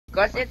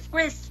Cause it's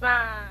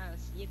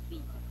Christmas!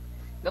 Yippee!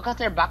 Look at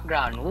their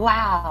background.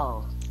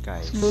 Wow!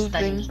 Guys, It's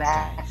Stunning moving.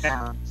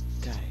 background.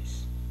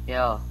 guys.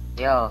 Yo,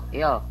 yo,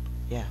 yo,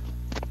 Yeah,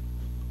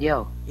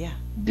 yo, yeah.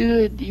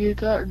 Dude, you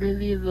got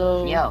really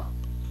low. yo,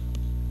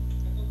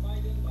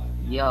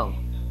 yo,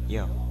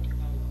 Yo,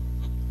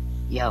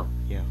 yo.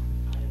 yo,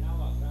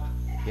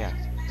 yeah.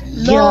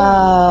 Yo!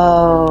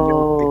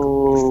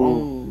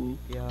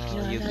 Yo,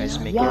 Yeah, you yeah, guys yeah.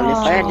 make your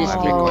intro.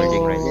 I'm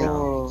recording right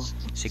now. Yo!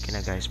 Sige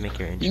na guys, make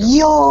your intro.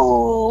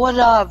 Yo! What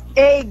up?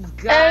 Hey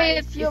Hey,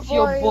 guys, it's your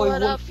boy.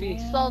 What up, Wolfie.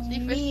 Salty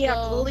Mia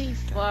Fisco?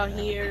 Khalifa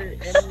here,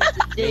 and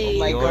Make today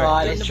your we're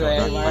intro,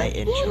 gonna not my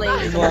be intro.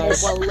 playing some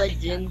Yes. Mobile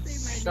Legends,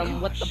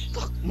 some what the Gosh.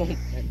 fuck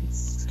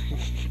moments.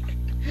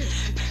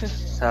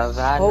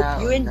 Savannah. Hope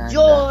you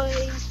enjoy!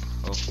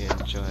 Hope you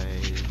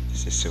enjoy.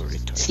 This is so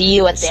retarded. See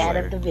you I at the end swear.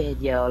 of the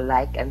video.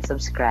 Like and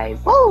subscribe.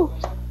 Woo!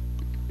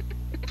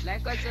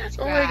 Like and subscribe.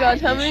 Oh my gosh,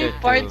 how You many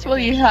should parts too. will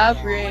you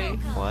have, Ray?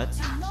 What?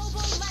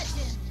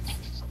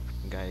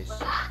 Guys,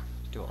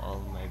 to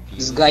all my viewers.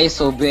 This guy is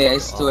so big, I to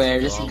swear. all-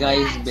 This to all guy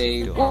my- is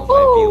big. To all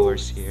my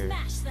viewers here,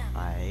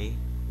 I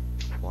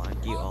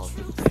want you all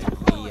to play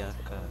Mia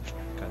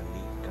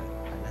Kalika.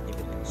 I can't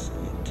even say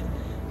it.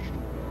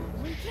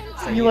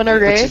 You wanna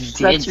But you race?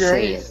 did Let's say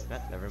race.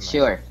 it. Never mind.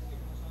 Sure.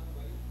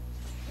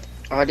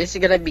 Oh, this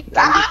is gonna be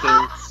candy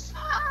canes.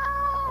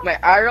 My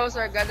arrows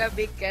are gonna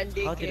be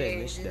candy How did I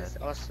miss canes. This is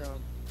that?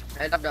 awesome.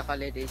 I love the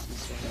holiday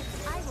season.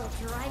 I will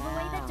drive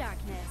away the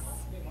darkness.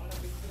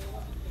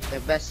 The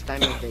best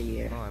time of the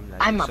year. Oh, I'm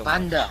lagging I'm a so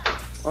panda.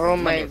 Oh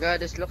my Money. god,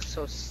 this looks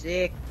so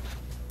sick.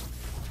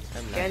 much.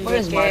 I'm Candy lagging. Where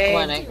is Mark cane,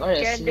 one, eh? Where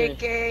is candy he?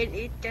 cane,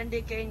 eat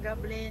candy cane,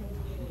 goblin.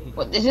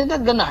 What, isn't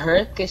that gonna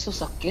hurt? Kay so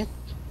sakit.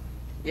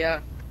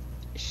 Yeah,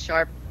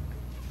 sharp.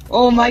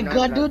 Oh my Not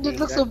god, dude, lucky, that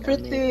looks so God damn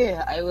pretty.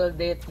 I will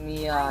date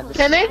Mia. This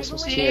Can I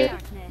Christmas see? cheer.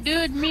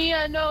 Dude,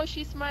 Mia, no,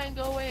 she's mine.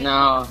 Go away.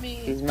 No, Me.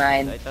 he's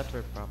mine. I thought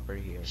we're proper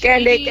here.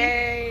 Candy See?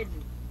 cane,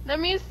 Let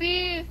me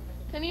see.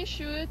 Can you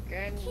shoot?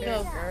 candy Keep it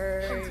No.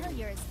 up cane. until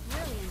you're as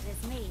brilliant as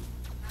me.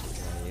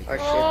 Yeah, Oh you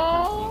shit.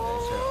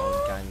 guys are all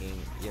ganging.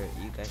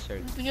 You guys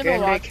are. I'm gonna Candy,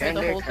 watch her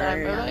the candy, whole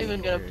time. I'm not candy.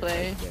 even gonna you're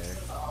play. right there.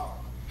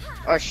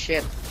 Oh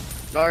shit.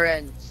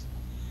 Lawrence.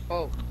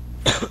 Oh,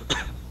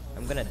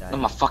 I'm gonna die.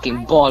 I'm a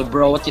fucking ball,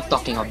 bro. What you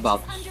talking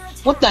about?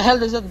 What the hell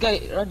does that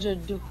guy Roger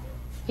do?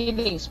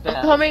 Healing I'm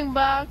spell. coming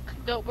back.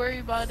 Don't worry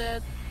about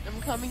it.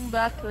 I'm coming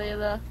back,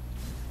 Layla.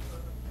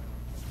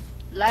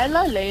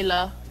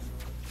 Layla.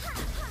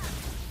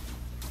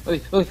 Oi,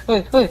 oi,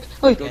 oi, oi,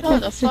 oi. How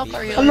the fuck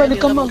are you Come on, already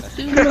come level on.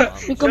 2? Come on.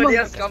 Because Come my on.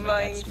 dad's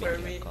Coming for making a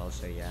me. call,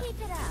 so yeah.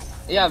 Keep it up.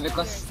 Yeah,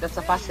 because that's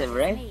a passive,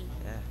 right? Me.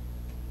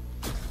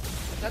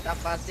 not a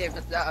passive,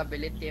 that's the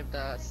ability of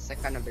the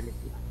second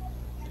ability.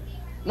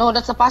 No,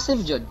 that's a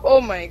passive, Jude. Oh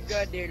my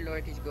god, dear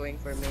lord, he's going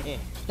for me.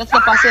 That's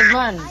the passive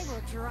one. I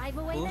will drive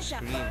away Who the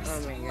screams? darkness.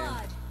 Oh my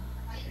god.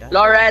 That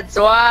Lawrence,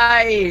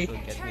 why? will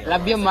get me a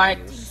Love lot you, of Mark.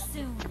 views.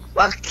 Soon.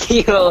 Fuck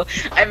you.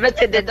 I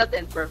bet you did that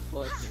on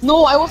purpose.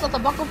 No, I was at the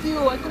back of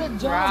you. I couldn't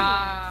jump.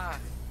 Bruh.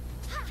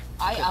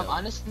 I am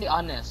honestly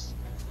honest.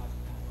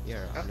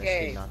 You're honestly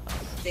Okay. not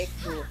honest. Take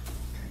two.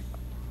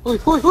 Oi,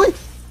 oi, oi.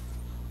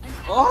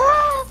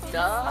 Oh!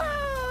 Duh.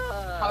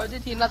 How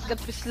did he not get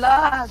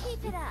pislat?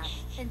 Keep it up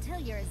until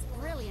you're as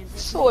brilliant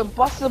as So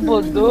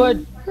impossible,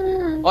 dude.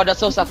 Oh, that's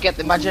so sakit.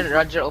 Imagine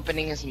Roger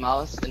opening his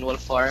mouth in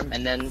wolf form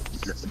and then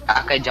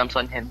Akai jumps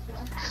on him.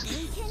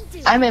 we can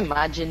do. I'm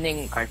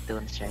imagining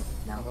cartoons right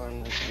now.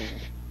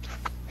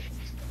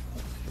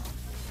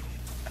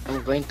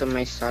 I'm going to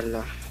my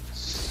sala.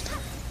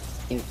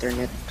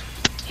 Internet.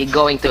 He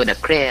going to the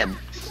crib.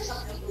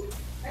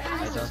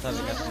 I don't have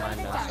enough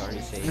mana,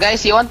 sorry say.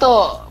 Guys, you want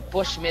to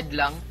push mid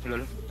lang?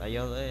 Lol.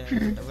 Ayaw,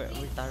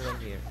 we're tarong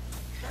here.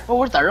 Oh,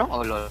 we're tarong?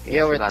 Oh, lol.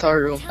 Yeah, we're Forgot.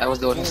 Toru. I was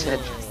the one who said.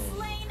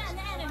 Slain an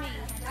enemy.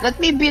 Let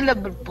me be the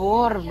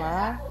before,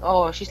 ma.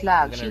 Oh, she's I'm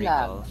lag. gonna She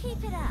lag. recall.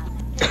 Keep it up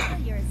until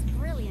you're as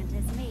brilliant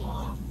as me.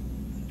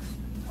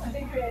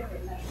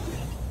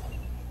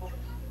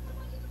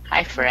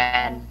 Hi,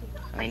 friend.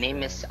 My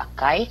name is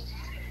Akai,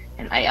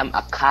 and I am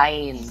a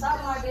kind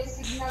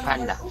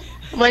panda.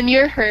 When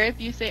you're hurt,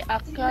 you say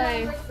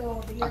Akay.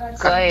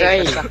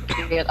 Akai,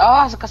 kasakit.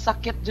 Ah,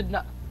 kasakit jud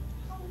na.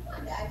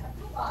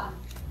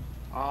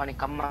 Oh, ni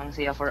kamang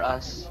siya for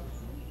us.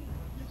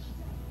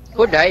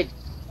 Who died?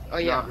 Oh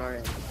yeah, No.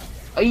 Lawrence.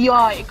 Ay,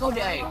 ikaw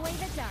di ay. Drive away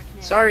the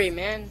darkness. Sorry,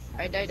 man.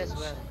 I died as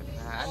well.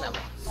 Ah, ano?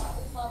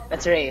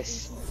 Let's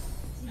race.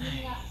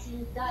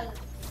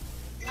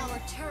 Our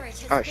turret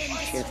has Oh been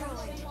shit.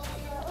 destroyed.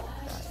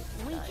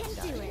 We can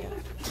do it.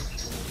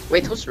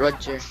 Wait, who's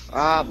Roger?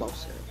 Ah,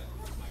 Bowser.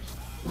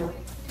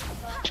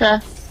 Cha.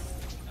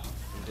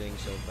 I'm doing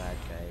so bad,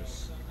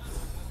 guys.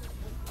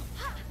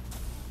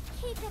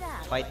 Keep it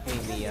up Fight me,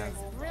 until Mia. you're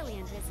as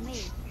brilliant as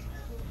me.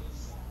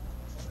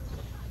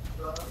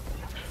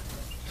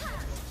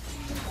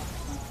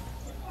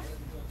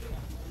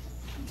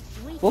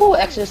 We can Ooh, do it.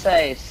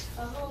 exercise.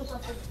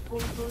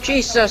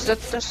 Jesus,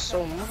 that's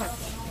so much.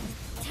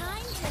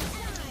 Time to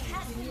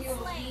has been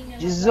slain. I'm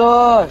Jesus.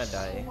 gonna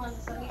die.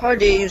 How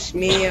do you use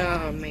me?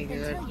 Oh my god.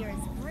 Until you're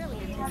as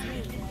brilliant as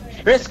me.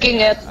 Risking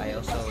it. I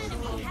also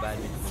do bad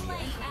with Mia.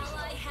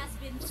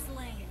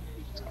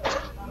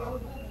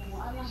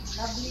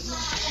 Only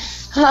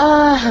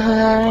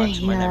Ah,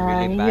 marksman I'm yeah,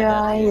 really bad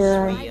at yeah, is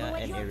yeah. Mia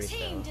and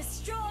Irithel.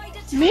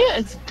 Mia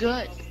is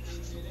good.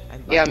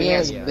 I'm Yeah, bad me with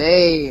as Mia's Mia.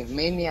 Bay,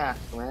 maniac,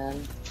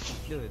 man.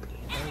 Dude,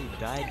 I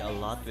died a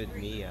lot with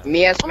Mia.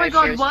 Me as Oh my my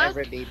god, first what?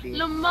 ever baby.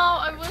 Lamau,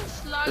 I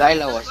was lagging,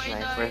 Lila that's was why I my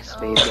died. first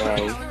Oh.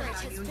 baby.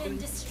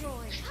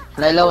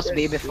 Lila was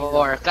baby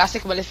 4.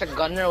 Classic Malefic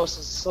Gunner was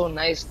so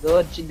nice,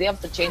 dude. They have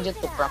to change it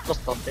to Practice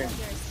Counter.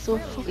 So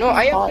No, fucking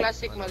I have hot.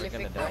 classic Oh no, we're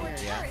gonna Malefic die. Gunner.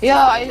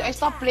 Yeah? Yeah, I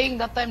stopped playing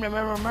that time,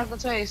 remember, Mark?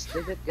 That's why I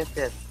didn't get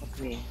it. Fuck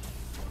me.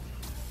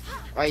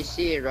 I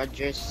see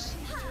Roger's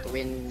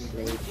twin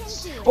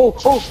blades.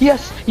 Oh,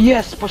 yes,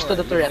 yes, push to Oh,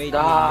 the you turret. made me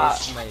Ah,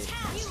 miss my...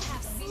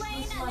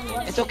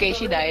 it's okay,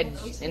 she died.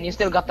 And you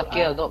still got the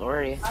kill, don't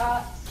worry.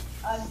 Yeah,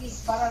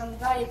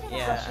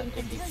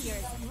 Until you're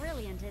as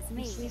brilliant as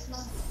me.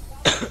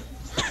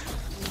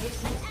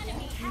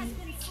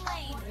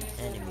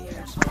 enemy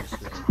has been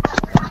slain.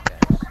 Alright,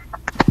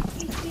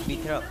 guys. Beat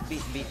her up.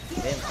 Beat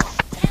him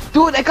up.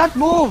 Dude, I can't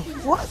move!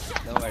 What?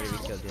 Don't worry, we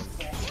killed him.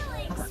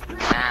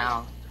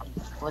 Wow.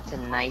 What a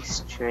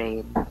nice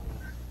trade.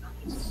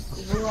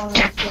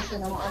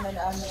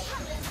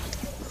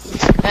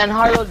 And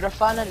Harold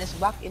Rafanan is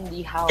back in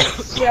the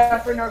house.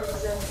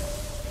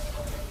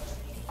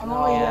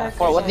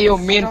 For what do you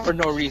mean for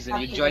no reason?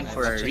 You joined I'm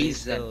for a actually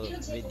reason. still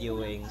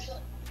videoing,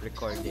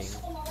 recording.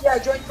 Yeah, I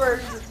joined for a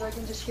reason so I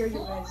can just hear you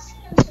guys.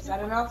 Is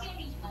that enough?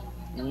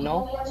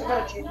 No? I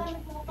gotta change.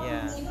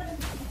 Yeah.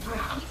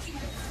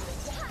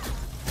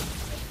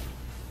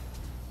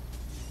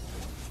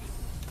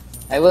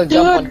 I will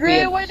jump on Dude, Ray,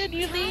 pin. why did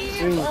you leave?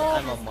 Three. Oh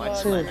I'm a my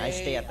marksman. God, I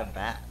stay Ray. at the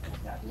back.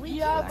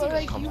 Yeah, but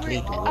like you were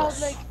Complete out,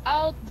 wuss. like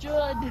out,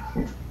 Judd.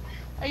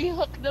 I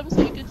hooked them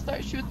so you could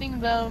start shooting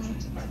them.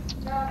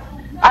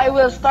 I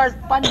will start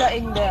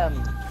pandaing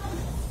them.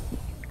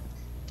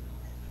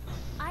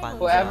 I will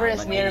Whoever drive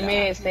is away near the me,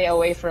 darkness. stay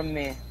away from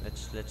me.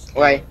 Let's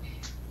Why?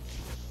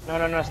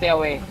 No, stay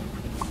away.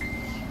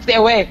 Stay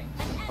away!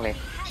 Okay.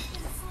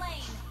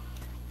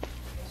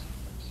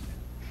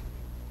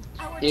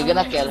 You're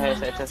gonna kill her,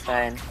 so it's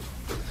fine.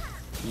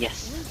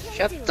 Yes.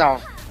 Shut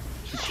down.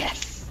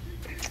 Yes.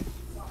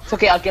 It's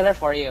okay, I'll kill her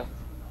for you.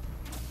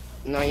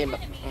 No, you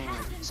don't.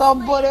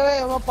 Somebody,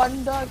 I'm a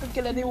panda, I can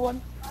kill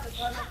anyone.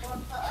 Time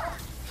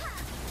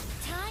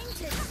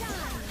to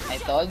shine. I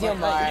told you,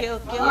 Mark.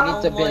 Kill. You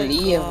need to Oh my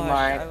believe, gosh,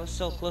 Mark. I was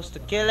so close to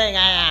killing.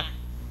 Ah.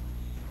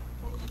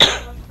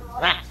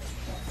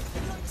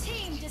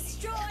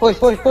 Hoy.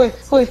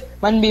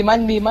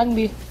 Man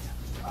B.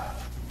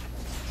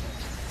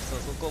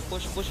 Go,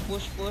 push,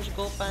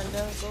 go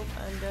panda.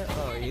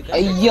 Oh, you guys are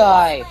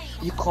Ayay!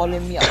 You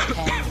calling me a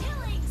panda?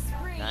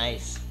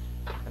 nice.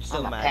 I'm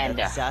still I'm a mad panda.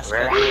 that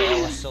Zaska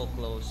I was so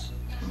close.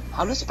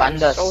 How does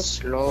pandas? So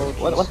slow.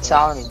 What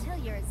sound? Until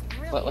you're as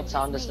brilliant What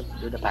sound as does me.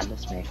 do the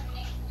pandas make?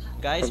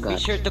 Guys, be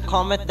Forgot. sure to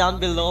comment down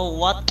below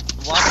what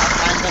a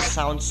panda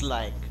sounds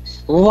like.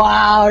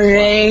 Wow,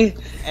 Ray!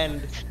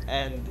 And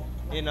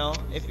you know,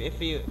 if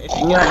you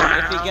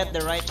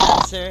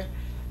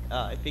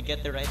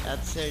get the right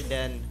answer,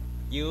 then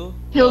you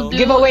He'll will do-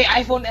 Give away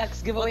iPhone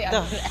X. Give away What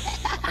the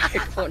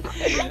iPhone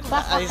X.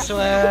 I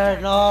swear,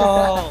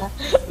 no.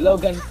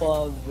 Logan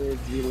Paul would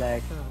be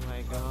like. Oh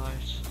my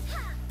gosh.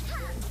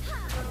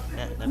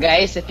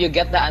 Guys, if you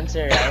get the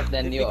answer right,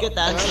 then If you. you get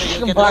the answer,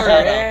 you get a Mark.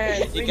 shout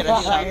out. You get a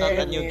shout out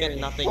and you get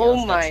nothing Oh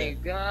else. That's my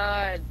it.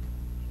 god.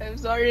 I'm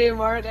sorry,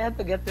 Mark. I had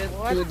to get it.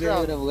 What Dude, the- you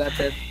would have got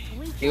it.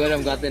 We He would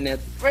have gotten it.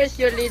 First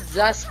you lead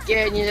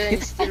Sasuke and you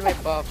then steal my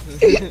pop.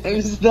 I'm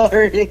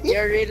sorry.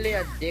 You're really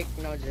a dick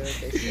now, Joe. I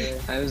swear.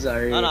 I'm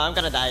sorry. Oh no, I'm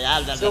gonna die.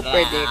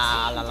 Super dick.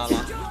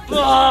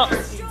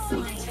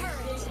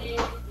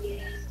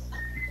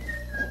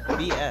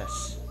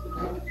 BS.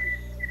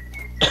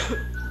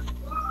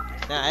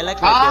 Nah, I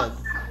like my build.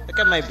 Look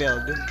at my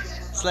build.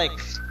 It's like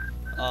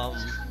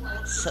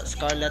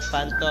Scarlet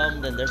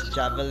Phantom, then there's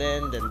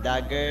Javelin, then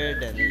Dagger,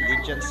 then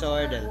Legion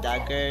Sword, then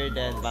Dagger,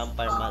 then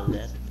Vampire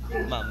Mallet.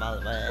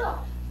 Mallet.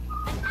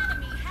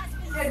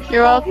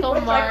 You're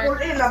welcome, Mark.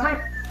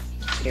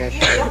 Yeah,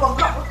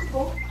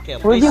 sure. Okay,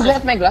 Where'd you please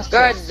get my glasses?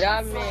 God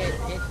damn it.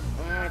 It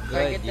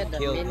good, you targeted the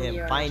killed him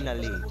minion.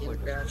 finally. For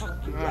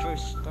the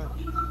first time.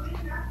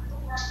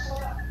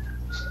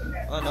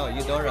 Oh no,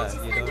 Eudora.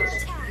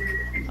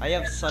 I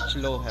have such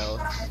low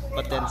health,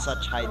 but then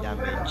such high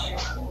damage.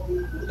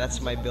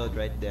 That's my build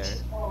right there.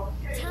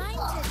 Time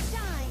to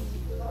shine.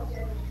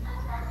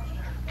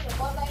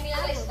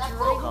 I will drive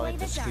Call away it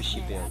the the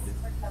squishy darkness.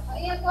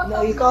 build.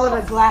 No, you call it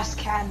a glass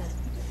cannon.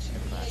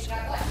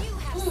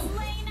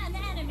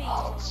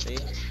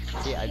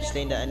 See, I've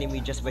slain the enemy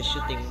just by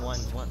shooting one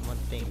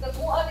thing.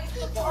 Until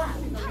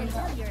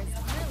you're as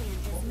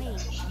brilliant as me.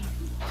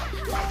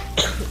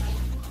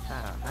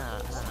 I'm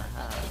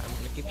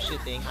gonna keep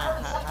shooting.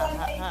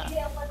 Ha.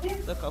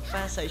 Look how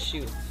fast I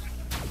shoot.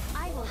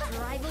 I will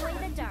drive away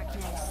the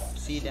darkness.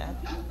 See that?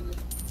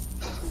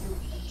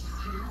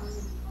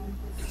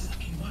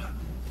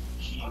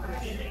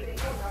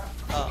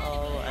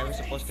 Uh-oh, I was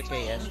supposed to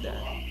KS that.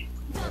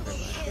 Never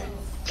mind.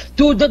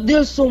 Dude, that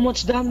deals so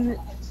much damage.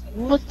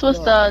 What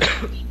was that?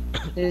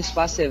 It is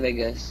passive, I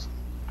guess.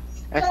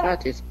 I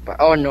thought it's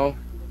oh no.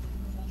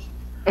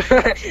 What's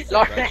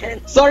up,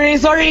 Roger?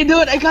 Lawrence. Sorry,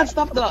 dude. I can't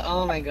stop the.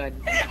 Oh my god.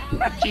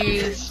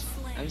 Jeez.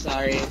 I'm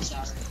sorry.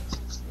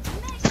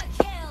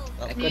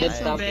 Oh, I couldn't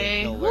stop didn't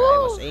it. know where I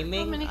was Woo! How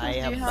aiming. many I kills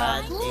do have you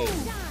bad have?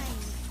 aim.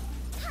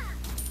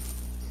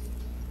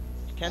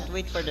 Can't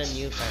wait for the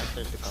new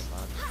character to come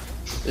out.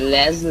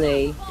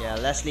 Leslie. Yeah,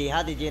 Leslie,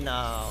 how did you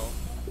know?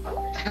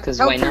 Cause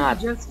why Helper not?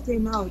 just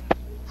came out.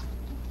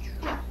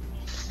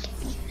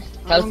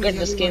 Helper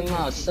just came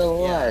out.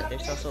 So Yeah, what?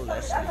 there's also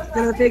Leslie. It's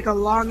gonna take a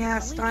long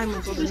ass time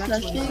until the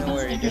next one. Don't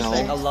worry, there's No.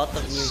 like a lot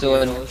of new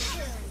Soon. heroes.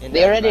 In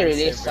They the already advanced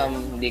released server.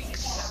 some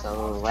leaks.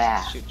 So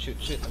wow.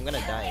 Shoot, I'm gonna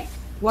die.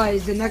 Why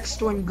is the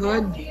next one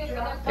good?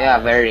 Yeah,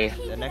 very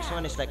The next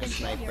one is like a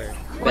sniper.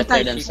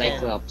 better than She can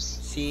Cyclops.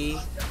 see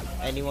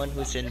anyone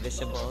who's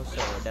invisible,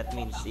 so that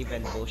means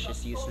even Bosch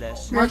is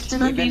useless. Mark's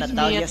gonna Even leave me.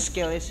 Natalia's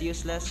skill is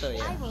useless, so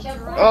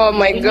yeah. Oh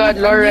my god,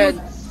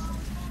 Lawrence.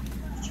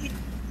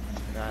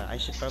 I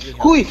should probably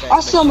help Huy, you guys by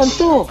awesome,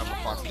 shooting Anto. from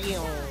afar. Pew!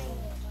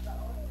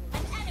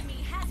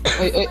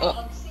 Oi.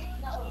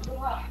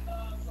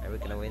 Are we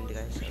gonna win,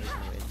 guys? Are we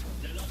gonna win?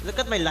 Look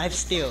at my life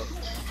steal.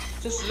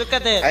 Just look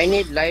at it. I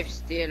need life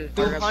steal.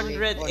 200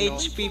 horribly. Oh, no.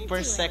 HP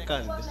per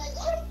second.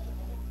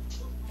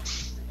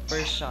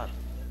 Per shot.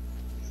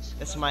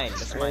 That's mine.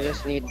 That's I mine.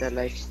 just need the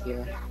life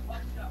steal.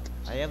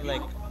 I have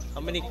like,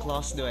 how many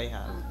claws do I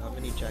have? How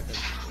many dragons?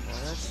 Oh,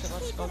 that's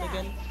what's it called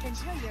again?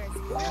 Until you're as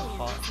I have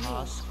brilliant as me.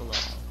 Hoss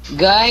claw.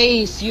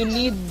 Guys, you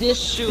need this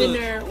Shoot.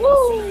 spinner.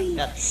 Woo!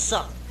 That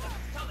sucked.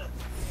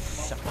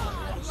 Suck.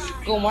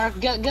 Go, Mark.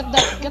 Get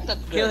that.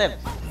 Kill him.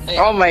 Ay,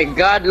 Oh my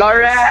god,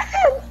 Lawrence!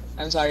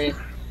 I'm sorry.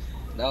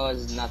 That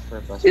was not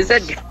purpose. You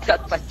said get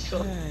that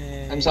pacho.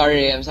 I'm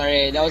sorry.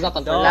 That was not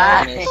on Don't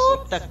purpose.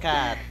 poop the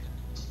cat.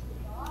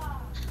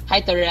 Hi,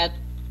 Tourette.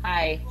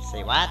 Hi.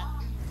 Say what?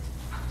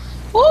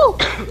 Woo!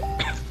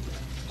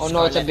 Oh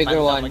no, it's a Scarlet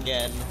bigger Phantom one.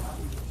 again.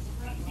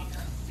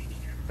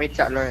 Wait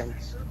sa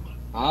Lawrence.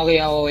 Okay,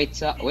 I'll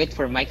wait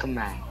for my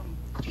command.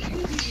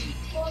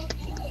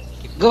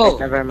 Go!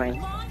 Never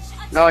mind.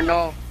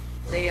 No.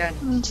 Say yan.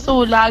 I'm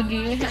so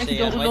laggy. I Say,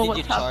 don't why know did what's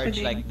you charge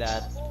happening. like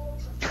that?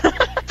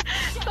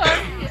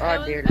 Sorry,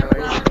 Oh, dear I'm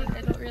Lord. lagging.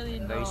 I don't really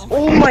know. Very smart.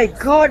 Oh my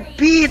god,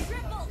 Pete!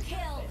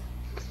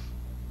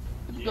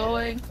 Keep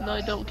going. No,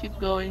 I don't keep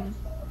going.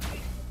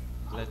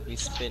 Let me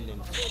spin and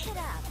Keep it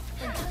up.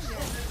 Until you're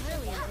as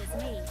brilliant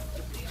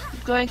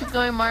as me. Keep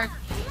going, Mark.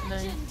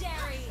 Nice.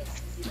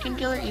 You can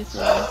kill her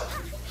easily.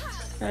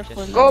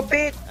 Careful. Go,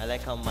 Pete! I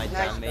like how my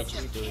Nice. damage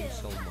is doing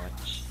so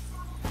much.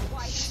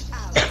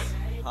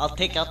 I'll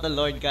take out the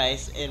Lord,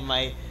 guys, in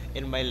my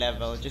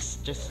level.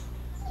 Just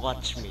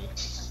watch me.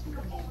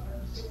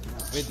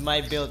 With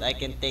my build, I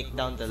can take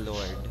down the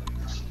Lord.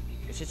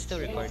 Is it still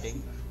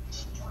recording?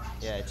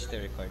 Yeah, it's still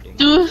recording.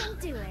 Do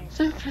Do it.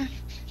 super.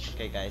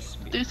 Okay, guys,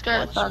 Do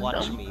Scarlet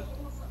watch Phantom. me.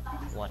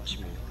 Watch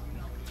me.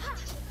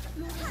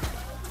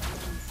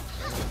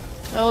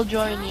 I will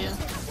join you.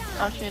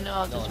 Actually, no,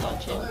 I'll No, just no,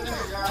 watch no.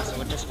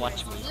 you. Just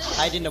watch me.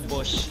 Hide in the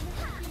bush.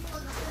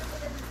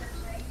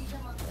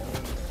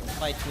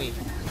 Fight me.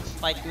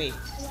 Fight me.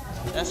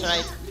 That's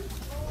right.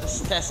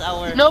 That's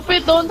our... No,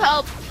 Pete, don't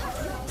help.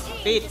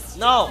 Pete!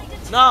 No!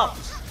 No!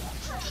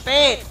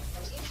 Pete!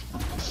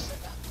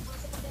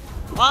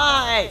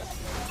 Why?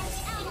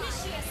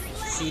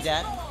 See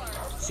that?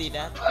 See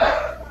that?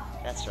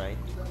 That's right.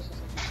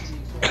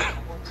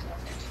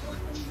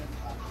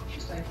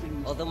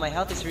 Although my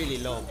health is really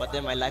low, but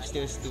then my life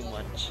steal is too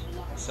much.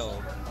 So,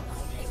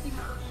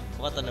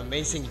 what an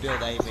amazing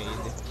build I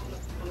made.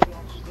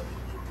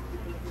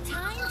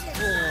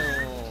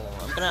 Oh,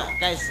 I'm gonna,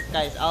 guys,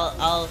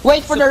 I'll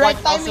Wait for the right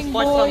I'll timing,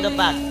 support from the boy.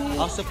 back.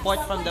 I'll support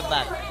from the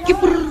back.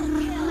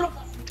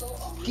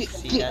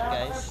 See that,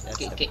 guys? That's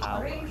the Okay.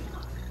 power.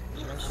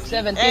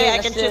 17 Hey, I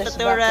can shoot the assists,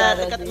 turret. back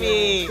Look at that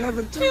me.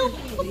 17.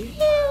 Keep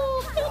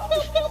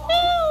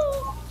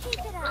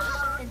it up.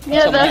 Until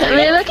Yeah, Someone-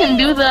 Layla can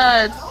do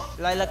that.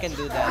 Lila can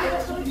do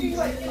that.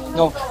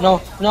 No.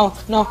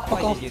 Fuck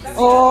Why off. did you do that?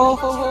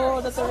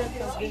 Oh, the turret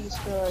has been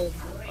destroyed.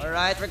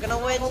 Alright, we're gonna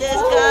win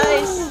this,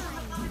 guys.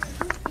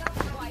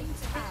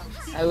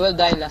 I will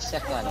die last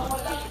second.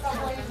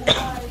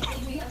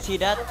 See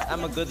that?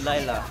 I'm a good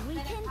Lila. we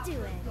can do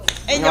it.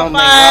 In Oh your my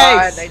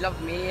god, face! I love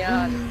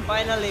Mia.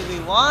 Finally, we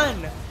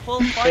won! Full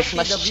party,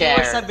 Christmas the viewers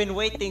chair. have been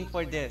waiting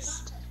for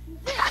this.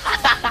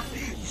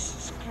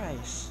 Jesus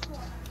Christ.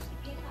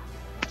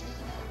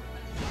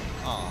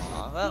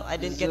 Aw, well, I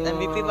didn't get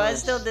MVP, but I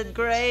still did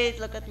great.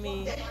 Look at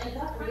me.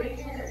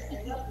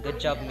 Good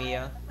job,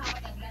 Mia.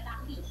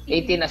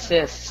 18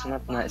 assists.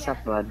 Not it's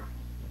not bad.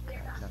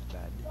 Not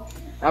bad.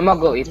 I'm gonna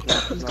go eat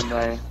now.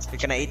 Bye-bye. You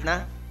gonna eat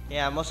na?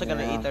 Yeah, I'm also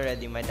gonna Yeah. eat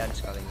already. My dad's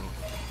calling me.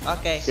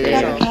 Okay, so See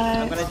ya.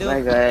 I'm gonna do.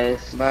 Bye guys.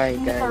 Bye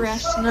guys.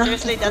 Rest na.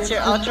 Seriously, that's your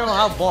outro?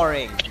 How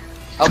boring.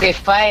 Okay,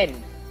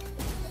 fine.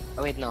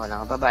 Oh wait, no.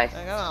 Bye-bye.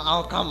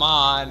 Oh, come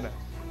on.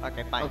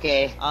 Okay, fine.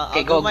 Okay. I'll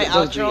Okay, do go, my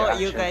go do your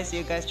outro. outro.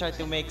 You guys try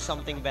to make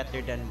something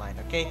better than mine.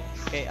 Okay,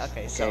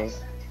 okay. So, Okay.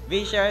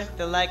 be sure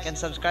to like and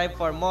subscribe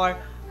for more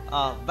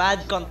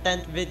bad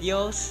content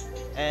videos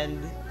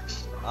and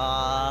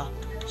uh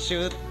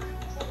shoot.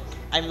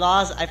 I'm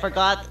lost. I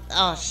forgot.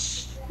 Oh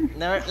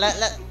never.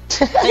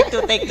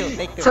 Take two.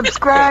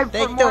 Subscribe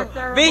for Take more two.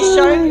 Be terrible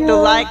sure to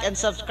videos. like and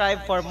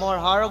subscribe for more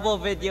horrible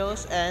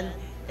videos. And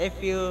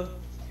if you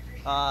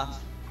uh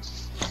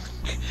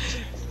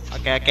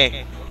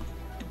okay.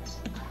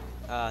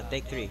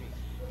 Take three.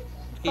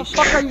 Be The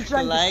fuck are sure you to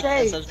trying to like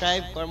and say?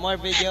 subscribe for more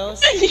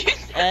videos.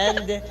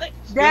 And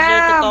be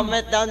sure to Damn!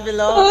 comment down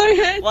below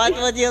what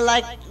would you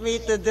like me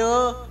to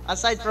do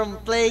aside from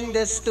playing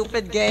this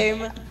stupid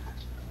game.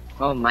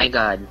 Oh my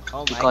god.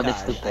 Oh You my called it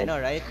god, I stupid. know,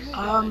 right?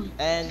 Um,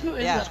 And Who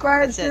is yeah, that?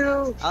 subscribe that's it.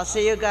 to I'll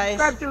see you guys.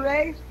 subscribe to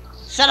Ray.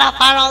 Shut up,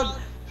 Harold!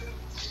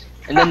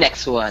 And the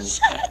next one.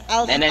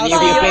 And then I'll you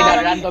see you play that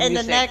all random in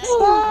the music. next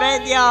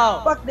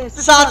video. Fuck this.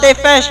 This Salty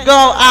sucks. fish,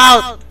 go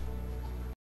out!